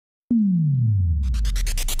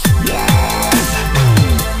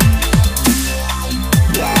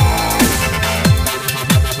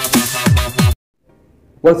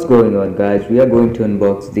What's going on, guys? We are going to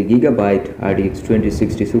unbox the Gigabyte RTX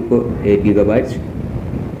 2060 Super 8 gigabytes,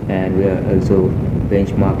 and we are also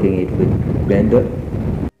benchmarking it with Blender.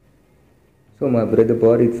 So my brother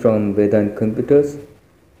bought it from Vedantcomputers.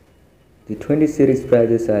 The 20 series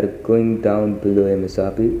prices are going down below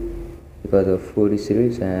MSRP because of 40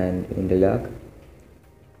 series and in the lag.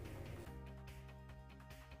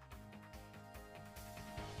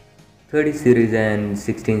 '30 series and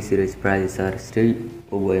 16 series prices are still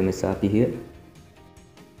over MSRP here.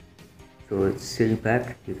 So it's still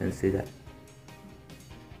packed, you can see that.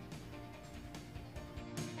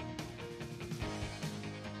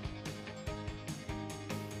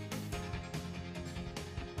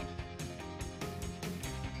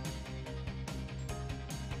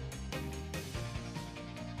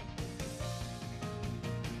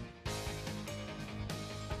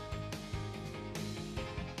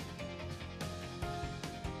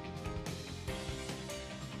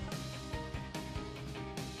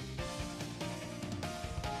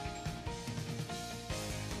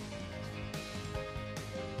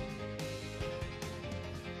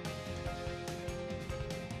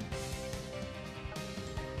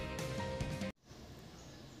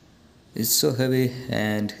 It's so heavy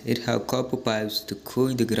and it have copper pipes to cool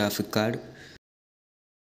the graphic card.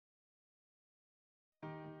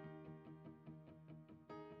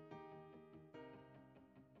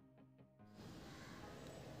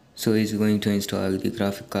 So it's going to install the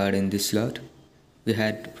graphic card in this slot. We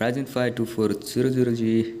had Ryzen 5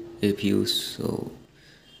 2400G APUs, so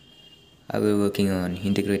I was working on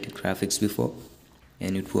integrated graphics before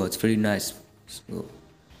and it was pretty nice.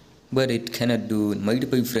 But it cannot do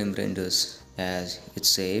multiple frame renders as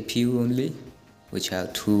it's a APU only, which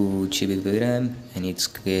have 2 GB VRAM, and it's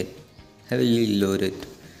get heavily loaded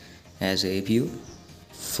as a APU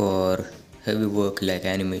for heavy work like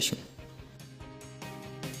animation.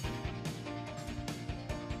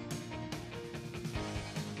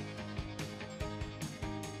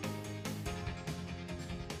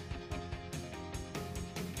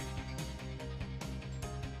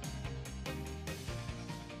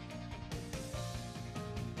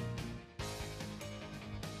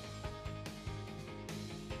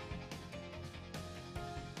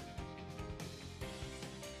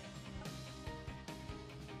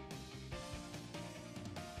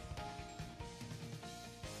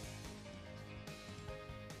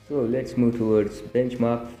 So let's move towards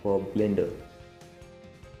benchmark for Blender.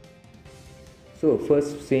 So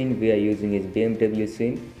first scene we are using is BMW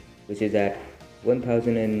scene, which is at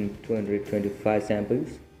 1225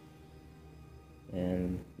 samples,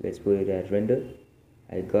 and let's put it at render.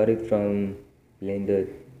 I got it from Blender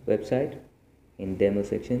website in demo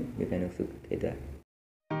section. You can also get that.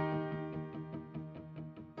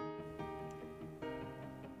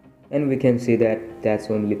 And we can see that that's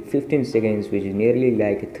only 15 seconds, which is nearly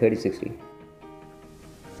like a 3060.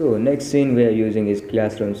 So next scene we are using is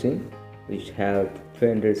classroom scene, which have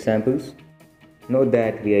 300 samples. Note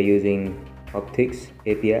that we are using optics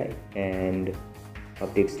API and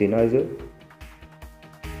optics denoiser.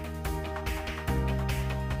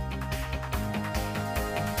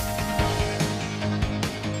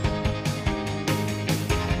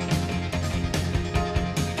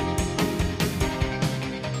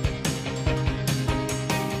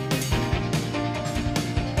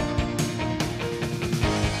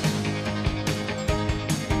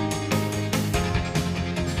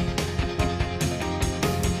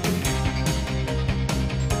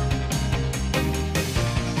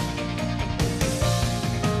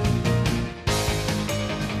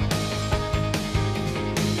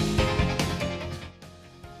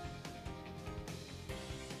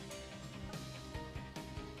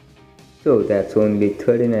 So that's only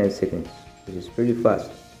 39 seconds, which is pretty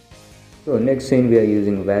fast. So next scene we are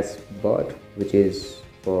using bot, which is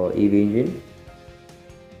for EV engine.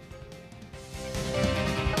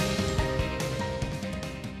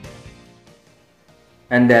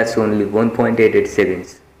 And that's only 1.88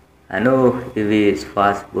 seconds. I know EV is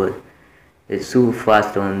fast, but it's super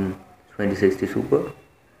fast on 2060 Super.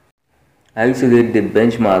 I also did the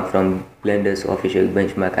benchmark from Blender's official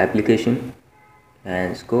benchmark application,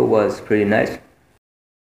 and score was pretty nice.